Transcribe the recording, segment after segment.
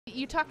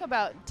You talk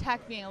about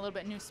tech being a little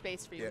bit new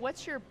space for you. Yeah.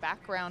 What's your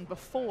background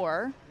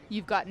before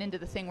you've gotten into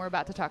the thing we're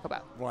about to talk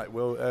about? Right,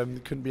 well,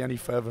 couldn't be any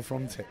further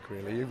from tech,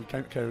 really. We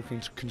came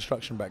with a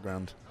construction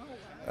background.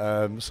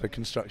 So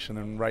construction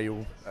and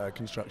rail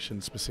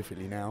construction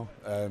specifically now.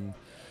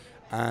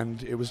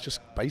 And it was just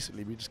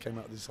basically, we just came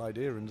up with this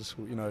idea and just,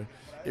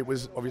 it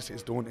was, obviously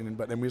it's daunting,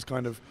 but then we was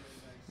kind of,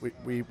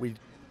 we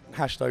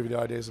hashed over the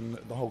ideas and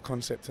the whole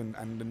concept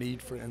and the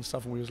need for it and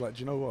stuff, and we was like, do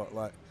you know what,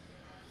 like,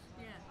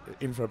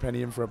 in for a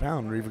penny, in for a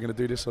pound. We're either going to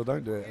do this or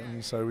don't do it.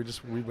 And so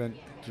we went,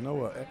 do you know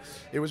what?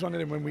 It was one of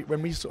them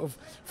when we sort of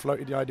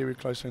floated the idea with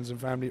close friends and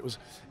family.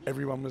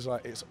 Everyone was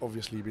like, it's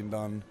obviously been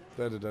done.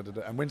 Da, da, da, da,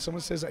 da. And when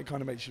someone says that, it kind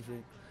of makes you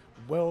think,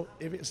 well,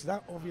 if it's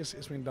that obvious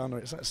it's been done, or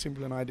it's that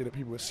simple an idea that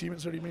people assume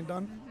it's already been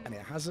done and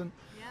it hasn't,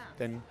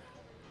 then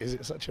is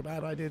it such a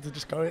bad idea to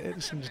just go at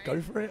it and just go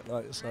for it?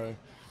 Like so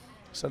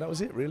that was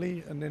it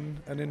really. And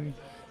then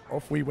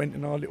off we went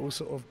in our little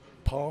sort of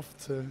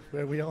path to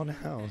where we are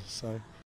now. So.